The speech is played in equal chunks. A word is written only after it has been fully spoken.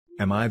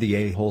Am I the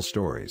a-hole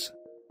stories?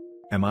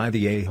 Am I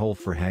the a-hole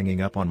for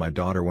hanging up on my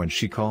daughter when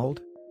she called?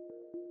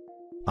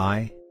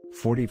 I,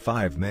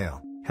 45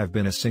 male, have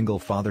been a single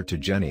father to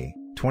Jenny,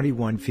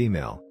 21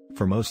 female,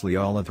 for mostly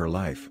all of her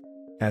life.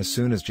 As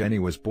soon as Jenny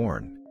was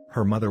born,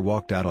 her mother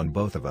walked out on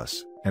both of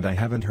us, and I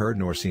haven't heard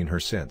nor seen her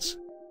since.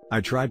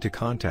 I tried to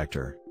contact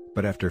her,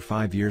 but after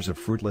 5 years of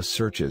fruitless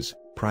searches,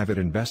 private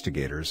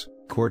investigators,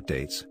 court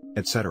dates,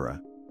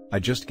 etc., I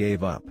just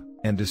gave up,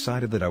 and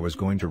decided that I was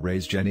going to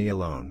raise Jenny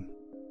alone.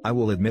 I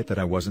will admit that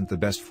I wasn't the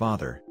best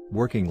father,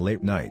 working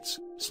late nights,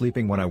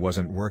 sleeping when I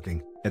wasn't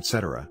working,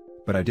 etc.,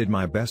 but I did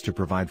my best to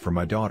provide for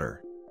my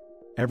daughter.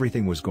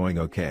 Everything was going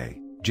okay.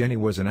 Jenny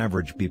was an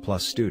average B+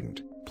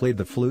 student, played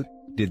the flute,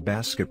 did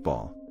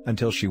basketball,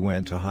 until she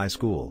went to high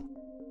school.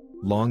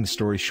 Long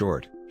story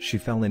short, she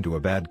fell into a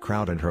bad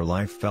crowd and her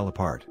life fell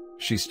apart.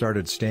 She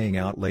started staying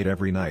out late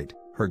every night,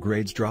 her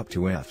grades dropped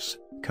to F's,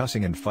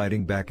 cussing and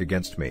fighting back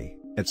against me,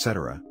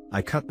 etc.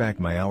 I cut back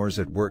my hours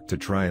at work to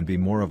try and be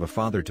more of a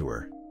father to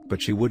her,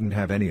 but she wouldn't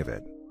have any of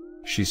it.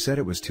 She said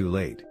it was too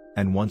late,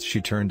 and once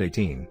she turned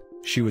 18,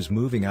 she was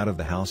moving out of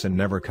the house and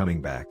never coming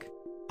back.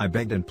 I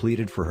begged and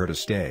pleaded for her to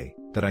stay,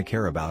 that I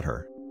care about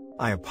her.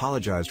 I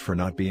apologized for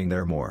not being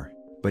there more,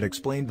 but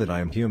explained that I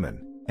am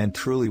human, and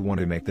truly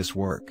want to make this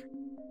work.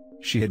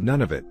 She had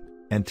none of it,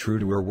 and true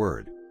to her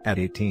word, at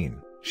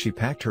 18, she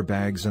packed her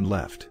bags and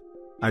left.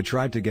 I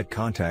tried to get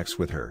contacts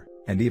with her,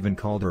 and even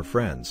called her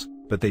friends,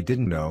 but they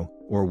didn't know,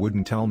 or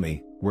wouldn't tell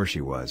me, where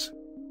she was.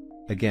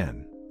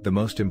 Again, the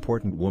most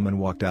important woman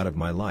walked out of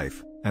my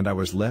life, and I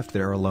was left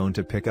there alone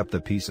to pick up the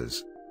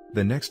pieces.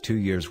 The next 2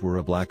 years were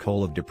a black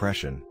hole of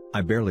depression. I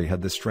barely had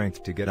the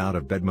strength to get out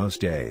of bed most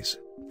days,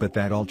 but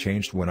that all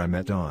changed when I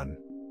met Dawn.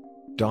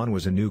 Dawn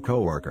was a new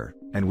coworker,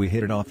 and we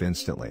hit it off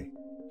instantly.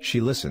 She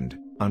listened,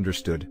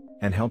 understood,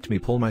 and helped me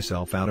pull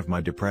myself out of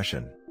my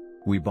depression.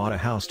 We bought a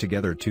house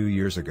together 2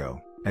 years ago,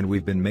 and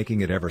we've been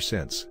making it ever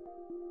since.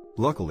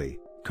 Luckily,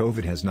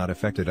 COVID has not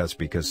affected us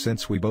because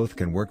since we both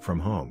can work from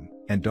home,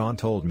 and Dawn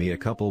told me a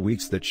couple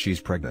weeks that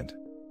she's pregnant.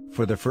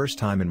 For the first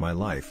time in my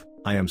life,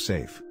 I am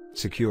safe,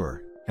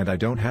 secure, and I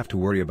don't have to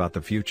worry about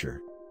the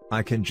future.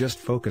 I can just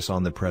focus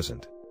on the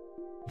present.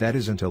 That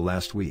is until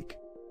last week.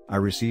 I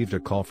received a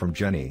call from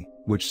Jenny,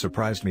 which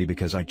surprised me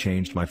because I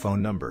changed my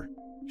phone number.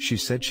 She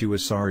said she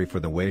was sorry for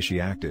the way she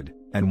acted,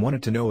 and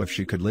wanted to know if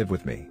she could live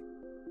with me.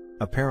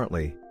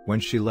 Apparently, when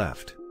she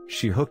left,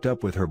 she hooked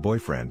up with her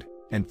boyfriend,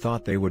 and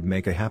thought they would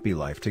make a happy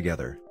life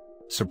together.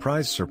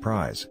 Surprise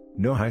surprise,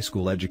 no high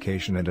school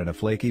education and a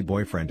flaky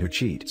boyfriend who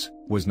cheats,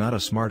 was not a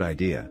smart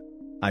idea.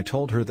 I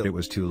told her that it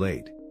was too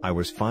late, I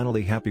was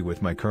finally happy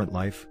with my current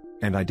life,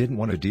 and I didn't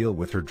want to deal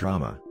with her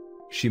drama.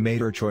 She made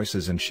her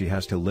choices and she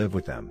has to live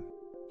with them.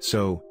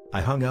 So,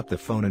 I hung up the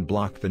phone and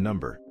blocked the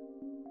number.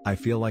 I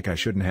feel like I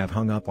shouldn't have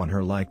hung up on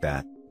her like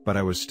that, but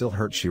I was still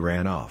hurt she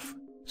ran off.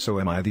 So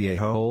am I the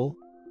a-hole?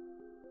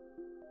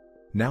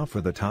 Now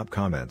for the top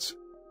comments.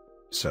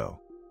 So,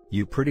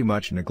 you pretty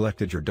much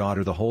neglected your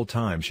daughter the whole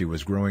time she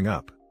was growing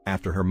up,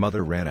 after her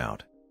mother ran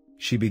out.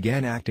 She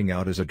began acting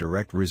out as a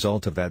direct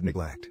result of that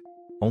neglect.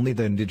 Only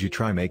then did you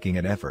try making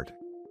an effort.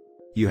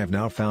 You have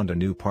now found a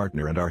new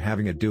partner and are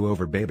having a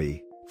do-over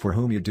baby, for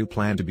whom you do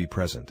plan to be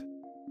present.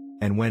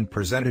 And when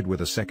presented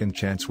with a second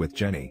chance with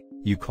Jenny,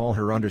 you call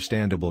her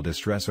understandable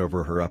distress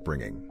over her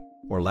upbringing,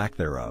 or lack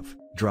thereof,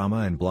 drama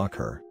and block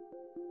her.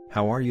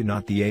 How are you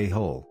not the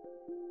a-hole?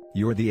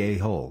 You're the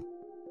a-hole.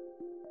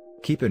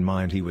 Keep in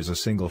mind he was a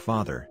single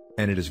father,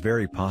 and it is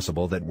very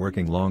possible that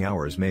working long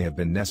hours may have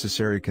been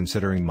necessary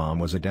considering mom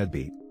was a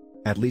deadbeat.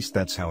 At least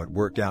that's how it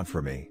worked out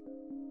for me.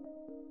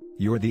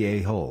 You're the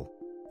a-hole.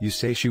 You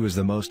say she was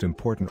the most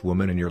important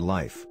woman in your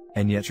life,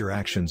 and yet your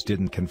actions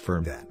didn't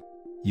confirm that.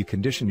 You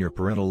condition your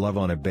parental love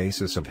on a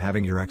basis of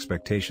having your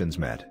expectations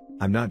met.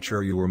 I'm not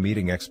sure you were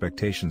meeting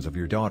expectations of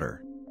your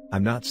daughter.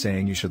 I'm not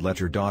saying you should let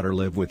your daughter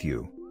live with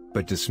you,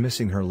 but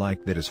dismissing her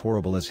like that is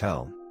horrible as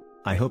hell.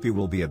 I hope you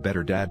will be a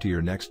better dad to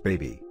your next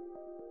baby.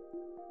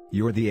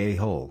 You're the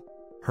a-hole.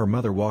 Her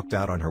mother walked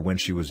out on her when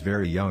she was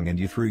very young and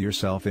you threw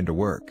yourself into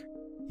work.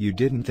 You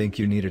didn't think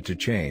you needed to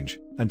change,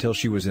 until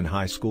she was in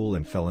high school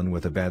and fell in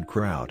with a bad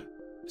crowd.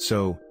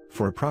 So,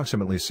 for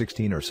approximately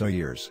 16 or so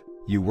years,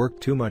 you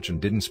worked too much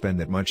and didn't spend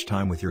that much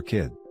time with your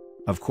kid.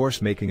 Of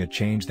course making a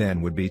change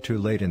then would be too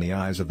late in the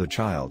eyes of the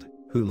child,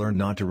 who learned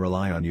not to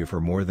rely on you for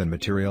more than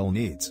material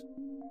needs.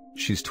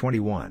 She's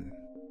 21.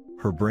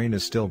 Her brain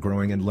is still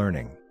growing and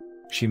learning.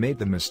 She made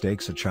the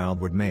mistakes a child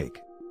would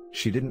make.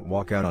 She didn't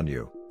walk out on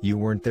you, you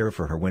weren't there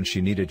for her when she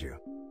needed you.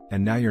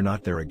 And now you're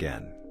not there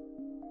again.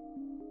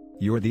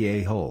 You're the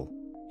a-hole.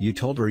 You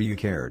told her you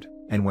cared,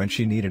 and when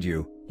she needed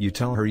you, you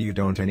tell her you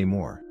don't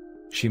anymore.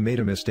 She made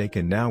a mistake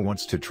and now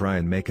wants to try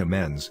and make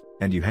amends,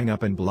 and you hang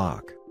up and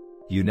block.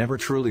 You never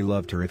truly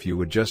loved her if you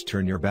would just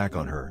turn your back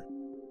on her.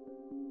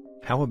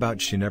 How about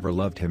she never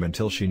loved him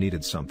until she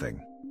needed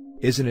something?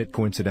 Isn't it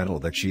coincidental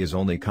that she is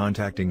only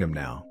contacting him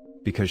now,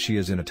 because she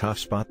is in a tough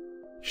spot?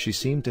 She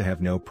seemed to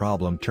have no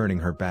problem turning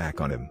her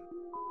back on him.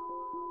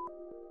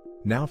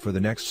 Now for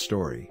the next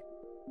story.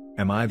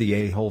 Am I the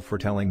a-hole for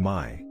telling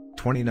my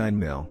 29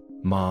 mil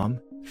Mom,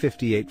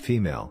 58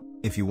 female,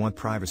 if you want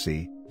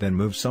privacy, then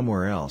move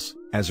somewhere else,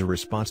 as a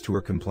response to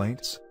her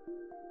complaints.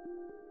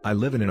 I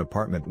live in an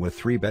apartment with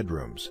 3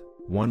 bedrooms,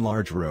 one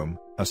large room,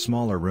 a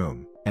smaller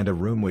room, and a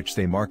room which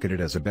they marketed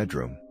as a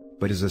bedroom,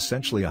 but is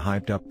essentially a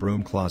hyped-up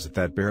broom closet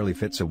that barely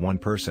fits a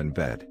one-person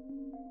bed.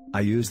 I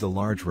use the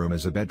large room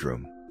as a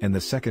bedroom, and the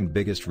second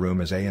biggest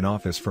room as an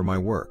office for my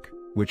work,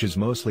 which is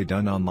mostly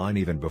done online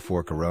even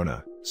before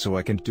Corona, so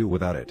I can do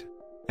without it.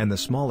 And the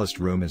smallest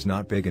room is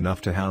not big enough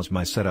to house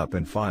my setup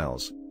and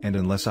files, and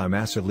unless I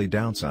massively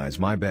downsize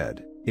my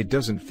bed, it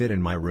doesn't fit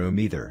in my room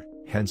either,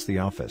 hence the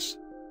office.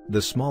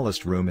 The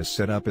smallest room is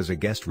set up as a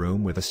guest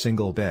room with a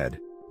single bed,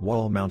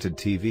 wall-mounted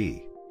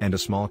TV, and a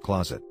small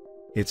closet.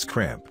 It's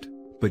cramped,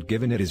 but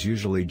given it is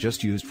usually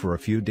just used for a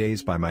few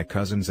days by my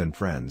cousins and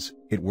friends,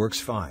 it works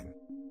fine.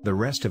 The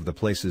rest of the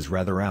place is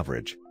rather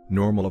average,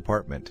 normal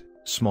apartment,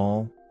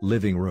 small,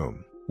 living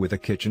room, with a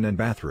kitchen and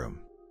bathroom.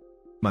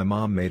 My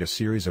mom made a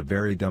series of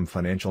very dumb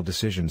financial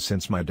decisions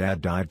since my dad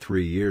died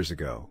 3 years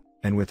ago,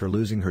 and with her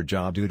losing her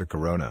job due to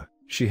Corona,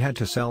 she had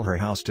to sell her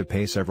house to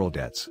pay several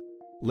debts.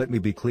 Let me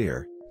be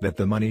clear, that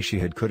the money she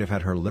had could have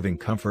had her living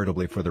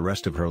comfortably for the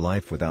rest of her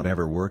life without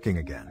ever working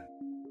again.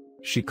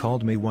 She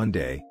called me one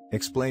day,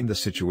 explained the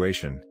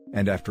situation,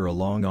 and after a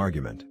long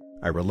argument,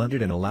 I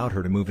relented and allowed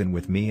her to move in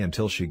with me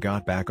until she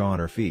got back on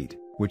her feet,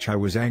 which I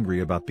was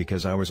angry about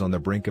because I was on the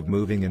brink of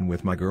moving in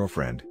with my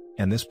girlfriend,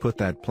 and this put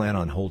that plan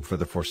on hold for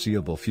the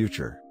foreseeable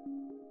future.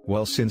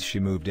 Well, since she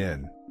moved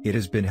in, it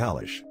has been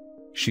hellish.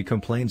 She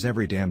complains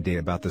every damn day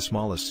about the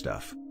smallest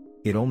stuff.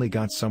 It only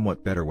got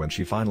somewhat better when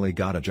she finally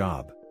got a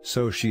job,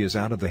 so she is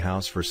out of the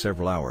house for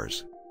several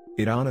hours.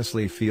 It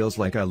honestly feels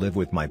like I live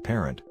with my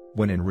parent,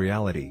 when in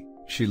reality,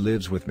 she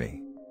lives with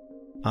me.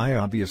 I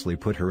obviously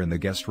put her in the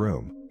guest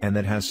room, and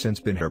that has since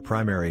been her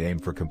primary aim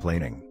for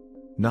complaining.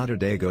 Not a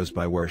day goes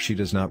by where she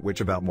does not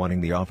witch about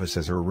wanting the office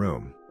as her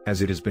room,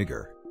 as it is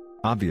bigger.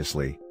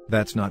 Obviously,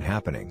 that's not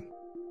happening.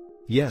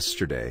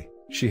 Yesterday,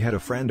 she had a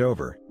friend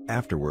over.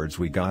 Afterwards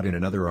we got in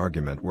another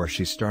argument where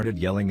she started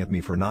yelling at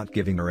me for not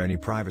giving her any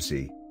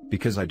privacy,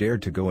 because I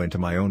dared to go into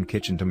my own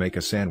kitchen to make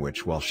a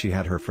sandwich while she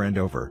had her friend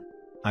over.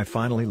 I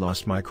finally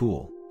lost my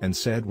cool, and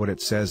said what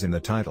it says in the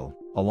title,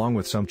 along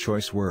with some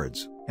choice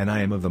words, and I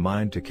am of the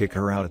mind to kick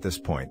her out at this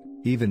point,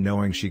 even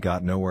knowing she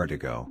got nowhere to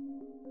go.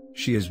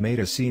 She has made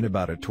a scene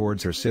about it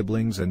towards her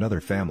siblings and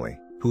other family,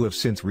 who have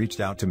since reached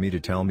out to me to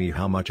tell me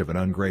how much of an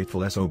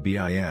ungrateful SOB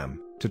I am,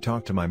 to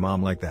talk to my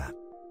mom like that.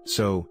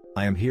 So,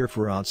 I am here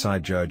for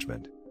outside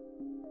judgment.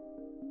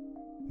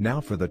 Now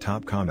for the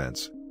top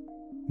comments.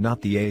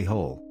 Not the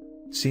a-hole.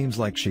 Seems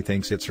like she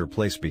thinks it's her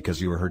place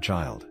because you are her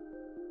child.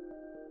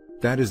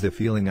 That is the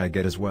feeling I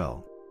get as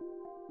well.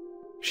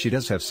 She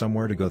does have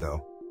somewhere to go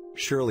though.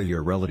 Surely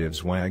your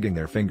relatives wagging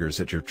their fingers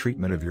at your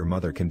treatment of your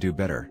mother can do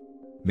better.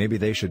 Maybe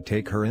they should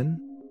take her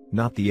in?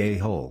 Not the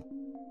a-hole.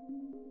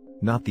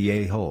 Not the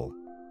a-hole.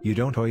 You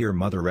don't owe your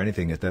mother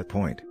anything at that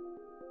point.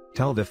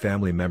 Tell the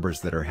family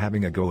members that are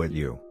having a go at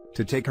you,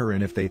 to take her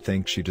in if they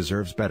think she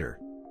deserves better.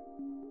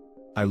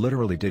 I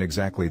literally did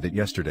exactly that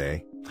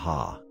yesterday,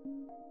 ha.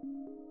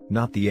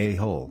 Not the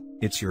a-hole,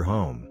 it's your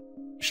home.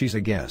 She's a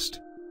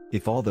guest.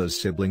 If all those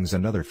siblings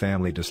and other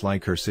family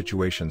dislike her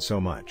situation so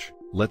much,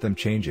 let them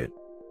change it.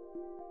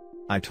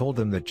 I told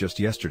them that just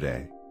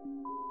yesterday.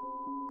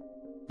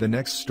 The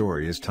next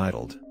story is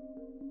titled,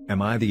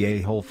 Am I the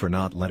a-hole for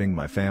not letting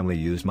my family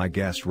use my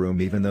guest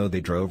room even though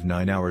they drove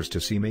 9 hours to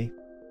see me?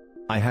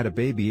 I had a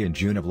baby in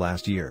June of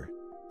last year.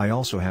 I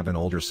also have an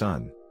older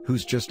son,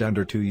 who's just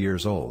under 2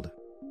 years old.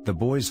 The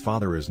boy's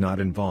father is not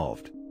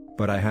involved,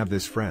 but I have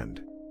this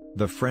friend.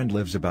 The friend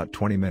lives about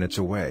 20 minutes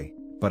away,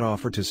 but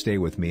offered to stay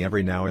with me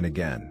every now and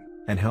again,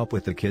 and help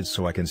with the kids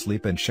so I can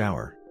sleep and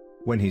shower.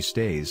 When he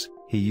stays,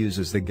 he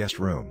uses the guest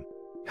room.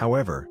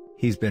 However,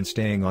 he's been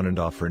staying on and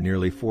off for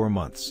nearly 4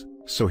 months,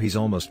 so he's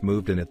almost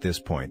moved in at this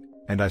point,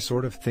 and I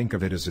sort of think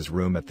of it as his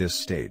room at this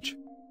stage.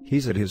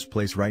 He's at his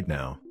place right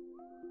now.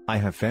 I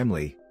have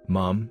family,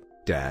 mom,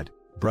 dad,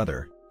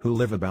 brother, who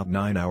live about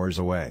 9 hours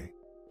away.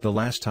 The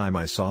last time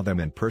I saw them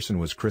in person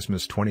was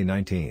Christmas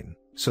 2019,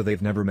 so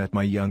they've never met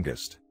my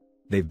youngest.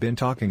 They've been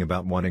talking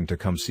about wanting to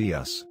come see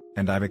us,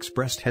 and I've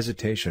expressed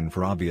hesitation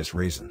for obvious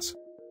reasons.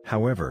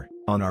 However,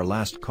 on our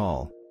last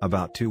call,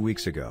 about 2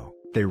 weeks ago,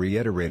 they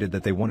reiterated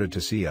that they wanted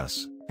to see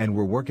us, and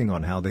were working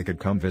on how they could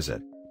come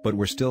visit, but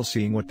we're still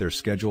seeing what their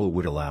schedule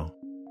would allow.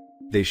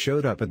 They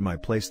showed up at my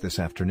place this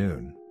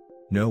afternoon.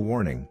 No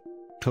warning.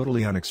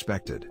 Totally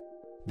unexpected.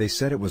 They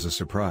said it was a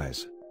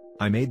surprise.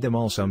 I made them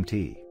all some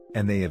tea,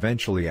 and they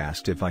eventually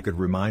asked if I could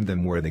remind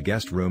them where the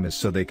guest room is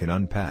so they can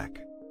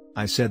unpack.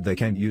 I said they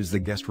can't use the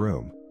guest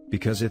room,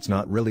 because it's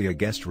not really a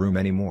guest room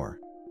anymore.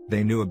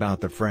 They knew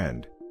about the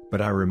friend,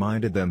 but I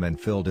reminded them and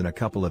filled in a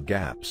couple of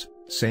gaps,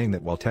 saying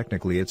that while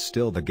technically it's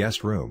still the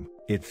guest room,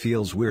 it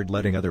feels weird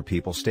letting other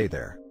people stay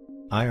there.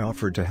 I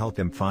offered to help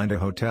them find a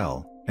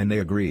hotel, and they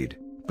agreed,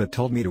 but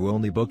told me to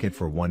only book it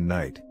for one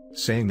night,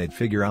 saying they'd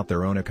figure out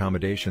their own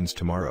accommodations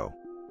tomorrow.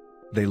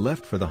 They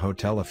left for the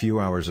hotel a few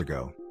hours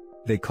ago.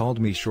 They called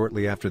me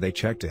shortly after they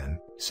checked in,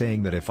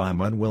 saying that if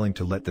I'm unwilling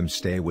to let them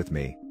stay with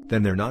me,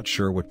 then they're not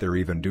sure what they're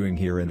even doing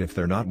here, and if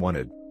they're not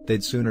wanted,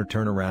 they'd sooner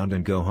turn around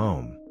and go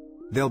home.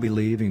 They'll be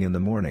leaving in the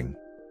morning.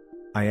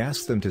 I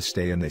asked them to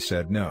stay and they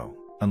said no,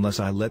 unless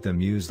I let them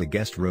use the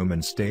guest room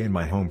and stay in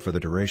my home for the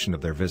duration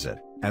of their visit,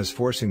 as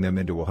forcing them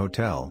into a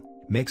hotel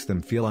makes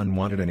them feel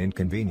unwanted and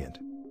inconvenient.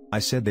 I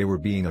said they were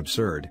being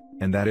absurd,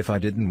 and that if I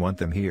didn't want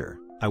them here,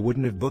 I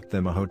wouldn't have booked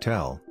them a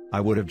hotel, I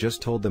would have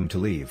just told them to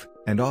leave,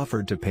 and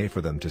offered to pay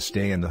for them to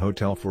stay in the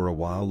hotel for a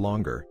while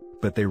longer,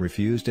 but they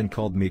refused and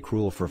called me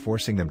cruel for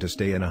forcing them to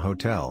stay in a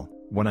hotel,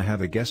 when I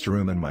have a guest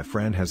room and my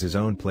friend has his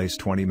own place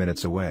 20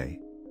 minutes away.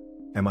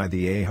 Am I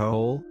the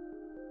a-hole?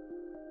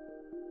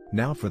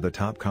 Now for the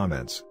top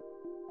comments.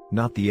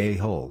 Not the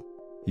a-hole.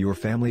 Your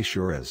family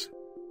sure is.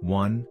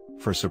 1.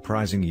 For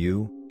surprising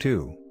you.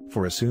 2.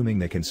 For assuming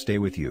they can stay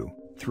with you.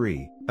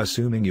 3.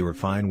 Assuming you are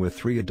fine with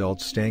 3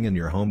 adults staying in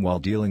your home while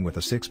dealing with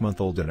a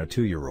 6-month-old and a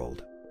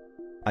 2-year-old.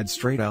 I'd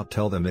straight out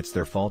tell them it's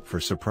their fault for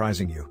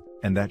surprising you,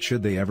 and that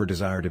should they ever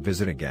desire to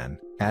visit again,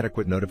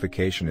 adequate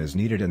notification is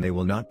needed and they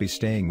will not be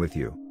staying with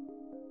you.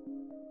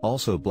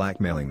 Also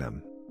blackmailing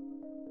them.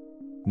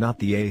 Not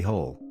the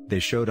a-hole. They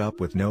showed up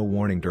with no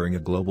warning during a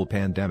global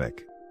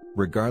pandemic.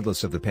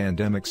 Regardless of the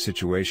pandemic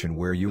situation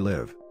where you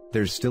live,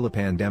 there's still a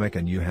pandemic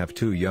and you have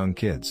 2 young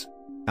kids.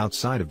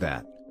 Outside of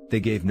that, they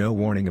gave no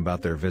warning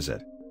about their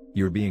visit.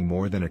 You're being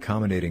more than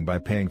accommodating by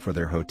paying for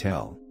their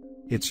hotel.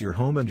 It's your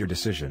home and your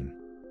decision.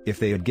 If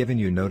they had given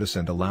you notice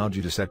and allowed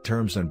you to set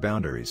terms and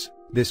boundaries,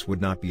 this would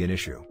not be an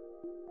issue.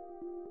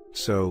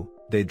 So,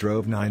 they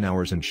drove 9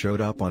 hours and showed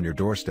up on your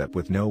doorstep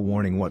with no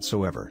warning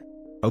whatsoever.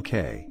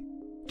 Okay.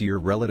 Do your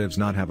relatives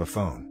not have a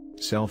phone,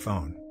 cell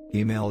phone,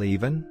 email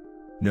even?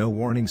 No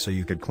warning so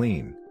you could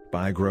clean,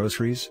 buy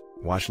groceries,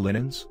 wash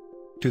linens?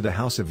 To the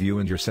house of you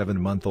and your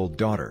 7-month-old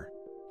daughter.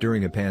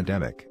 During a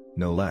pandemic,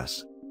 no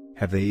less.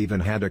 Have they even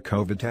had a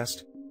COVID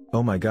test?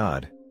 Oh my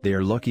God, they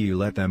are lucky you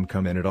let them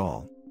come in at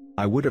all.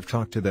 I would have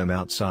talked to them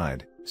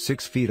outside,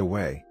 6 feet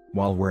away,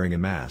 while wearing a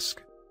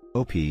mask.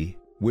 OP,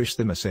 wish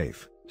them a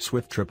safe,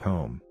 swift trip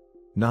home.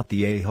 Not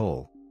the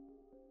a-hole.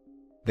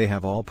 They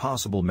have all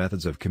possible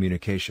methods of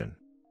communication.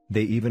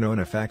 They even own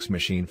a fax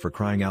machine for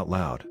crying out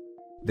loud.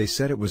 They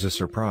said it was a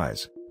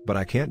surprise, but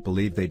I can't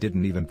believe they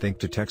didn't even think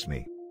to text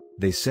me.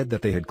 They said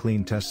that they had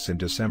clean tests in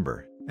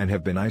December, and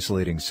have been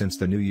isolating since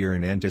the new year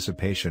in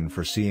anticipation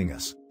for seeing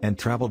us, and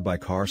traveled by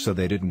car so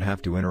they didn't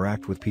have to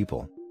interact with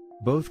people.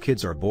 Both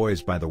kids are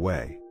boys, by the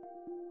way.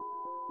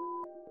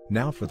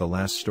 Now for the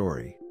last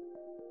story.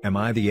 Am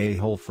I the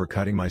a-hole for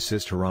cutting my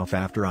sister off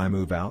after I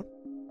move out?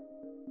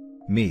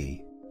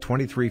 Me,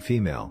 23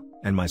 female,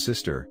 and my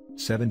sister,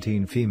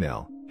 17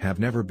 female, have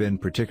never been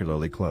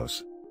particularly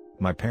close.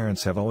 My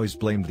parents have always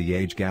blamed the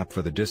age gap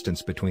for the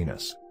distance between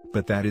us,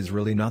 but that is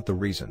really not the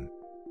reason.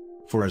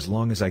 For as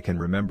long as I can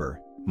remember,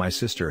 my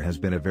sister has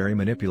been a very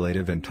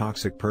manipulative and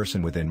toxic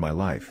person within my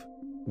life.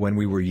 When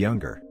we were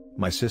younger,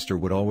 my sister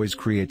would always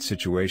create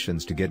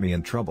situations to get me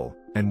in trouble,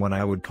 and when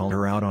I would call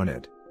her out on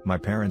it, my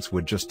parents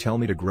would just tell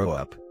me to grow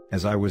up,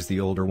 as I was the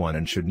older one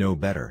and should know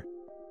better.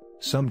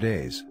 Some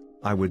days,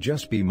 I would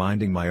just be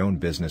minding my own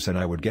business and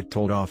I would get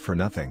told off for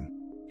nothing.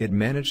 It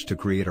managed to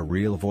create a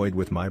real void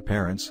with my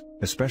parents,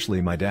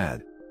 especially my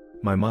dad.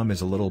 My mom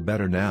is a little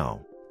better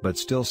now, but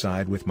still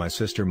side with my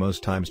sister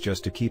most times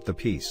just to keep the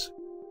peace.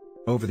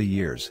 Over the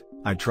years,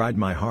 I tried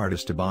my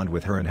hardest to bond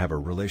with her and have a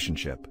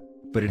relationship,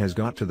 but it has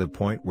got to the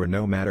point where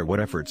no matter what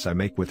efforts I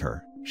make with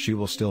her, she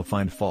will still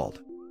find fault.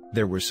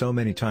 There were so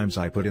many times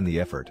I put in the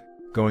effort,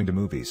 going to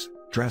movies,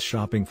 dress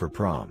shopping for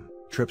prom,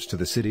 trips to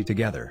the city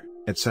together,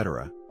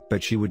 etc.,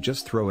 but she would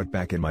just throw it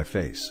back in my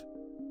face.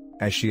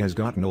 As she has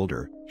gotten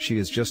older, she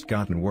has just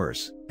gotten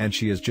worse, and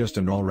she is just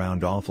an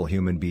all-round awful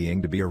human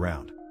being to be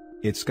around.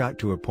 It's got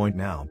to a point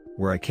now,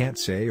 where I can't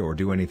say or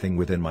do anything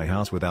within my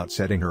house without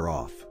setting her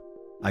off.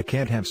 I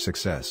can't have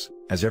success,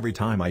 as every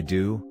time I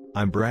do,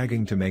 I'm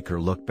bragging to make her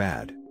look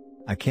bad.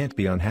 I can't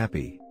be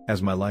unhappy,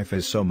 as my life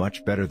is so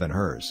much better than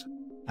hers.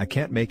 I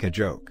can't make a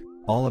joke,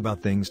 all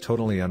about things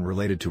totally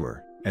unrelated to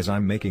her, as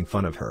I'm making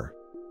fun of her.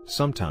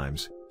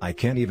 Sometimes, I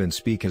can't even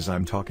speak as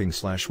I'm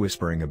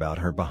talking/whispering about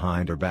her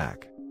behind her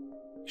back.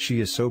 She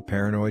is so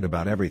paranoid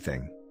about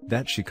everything,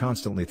 that she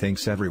constantly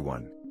thinks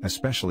everyone,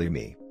 especially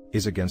me,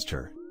 is against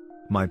her.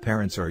 My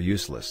parents are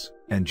useless,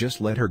 and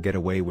just let her get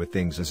away with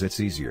things as it's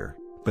easier,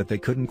 but they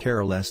couldn't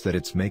care less that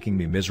it's making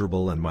me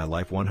miserable and my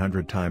life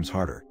 100 times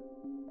harder.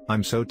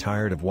 I'm so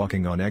tired of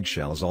walking on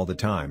eggshells all the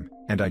time,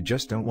 and I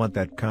just don't want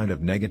that kind of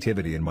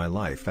negativity in my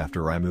life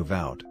after I move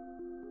out.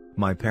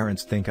 My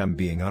parents think I'm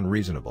being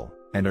unreasonable,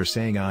 and are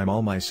saying I'm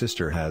all my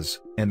sister has,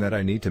 and that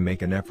I need to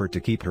make an effort to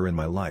keep her in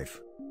my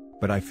life.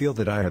 But I feel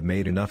that I have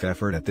made enough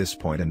effort at this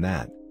point and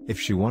that, if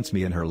she wants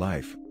me in her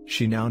life,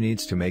 she now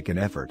needs to make an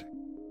effort.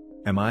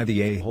 Am I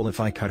the a-hole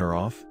if I cut her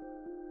off?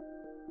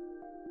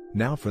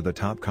 Now for the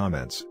top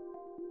comments.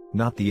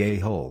 Not the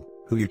a-hole.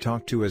 Who you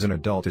talk to as an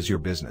adult is your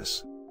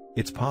business.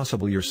 It's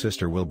possible your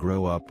sister will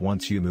grow up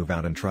once you move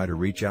out and try to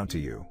reach out to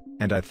you,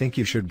 and I think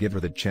you should give her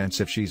the chance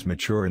if she's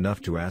mature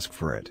enough to ask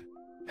for it.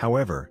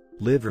 However,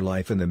 Live your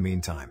life in the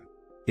meantime.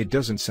 It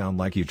doesn't sound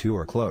like you two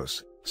are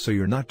close, so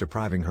you're not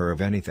depriving her of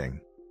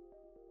anything.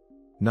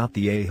 Not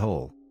the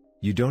a-hole.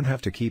 You don't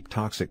have to keep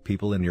toxic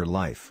people in your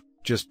life,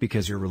 just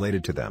because you're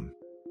related to them.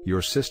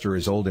 Your sister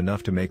is old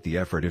enough to make the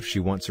effort if she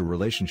wants a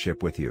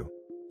relationship with you.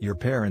 Your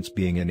parents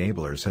being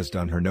enablers has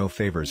done her no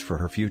favors for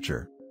her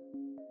future.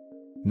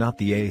 Not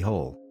the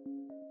a-hole.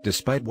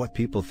 Despite what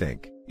people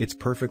think, it's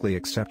perfectly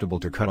acceptable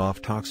to cut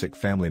off toxic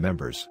family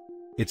members.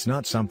 It's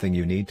not something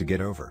you need to get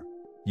over.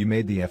 You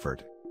made the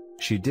effort.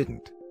 She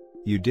didn't.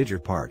 You did your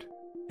part.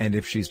 And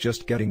if she's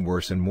just getting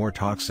worse and more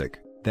toxic,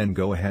 then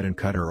go ahead and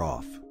cut her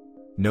off.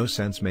 No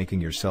sense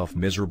making yourself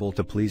miserable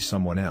to please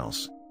someone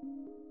else.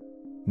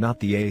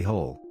 Not the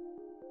a-hole.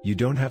 You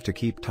don't have to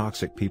keep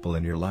toxic people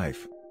in your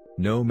life,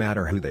 no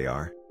matter who they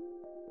are.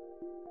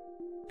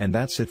 And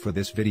that's it for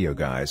this video,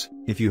 guys.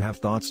 If you have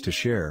thoughts to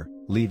share,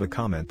 leave a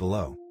comment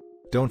below.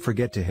 Don't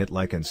forget to hit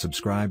like and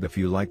subscribe if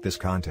you like this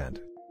content.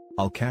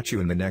 I'll catch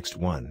you in the next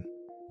one.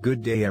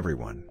 Good day,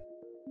 everyone.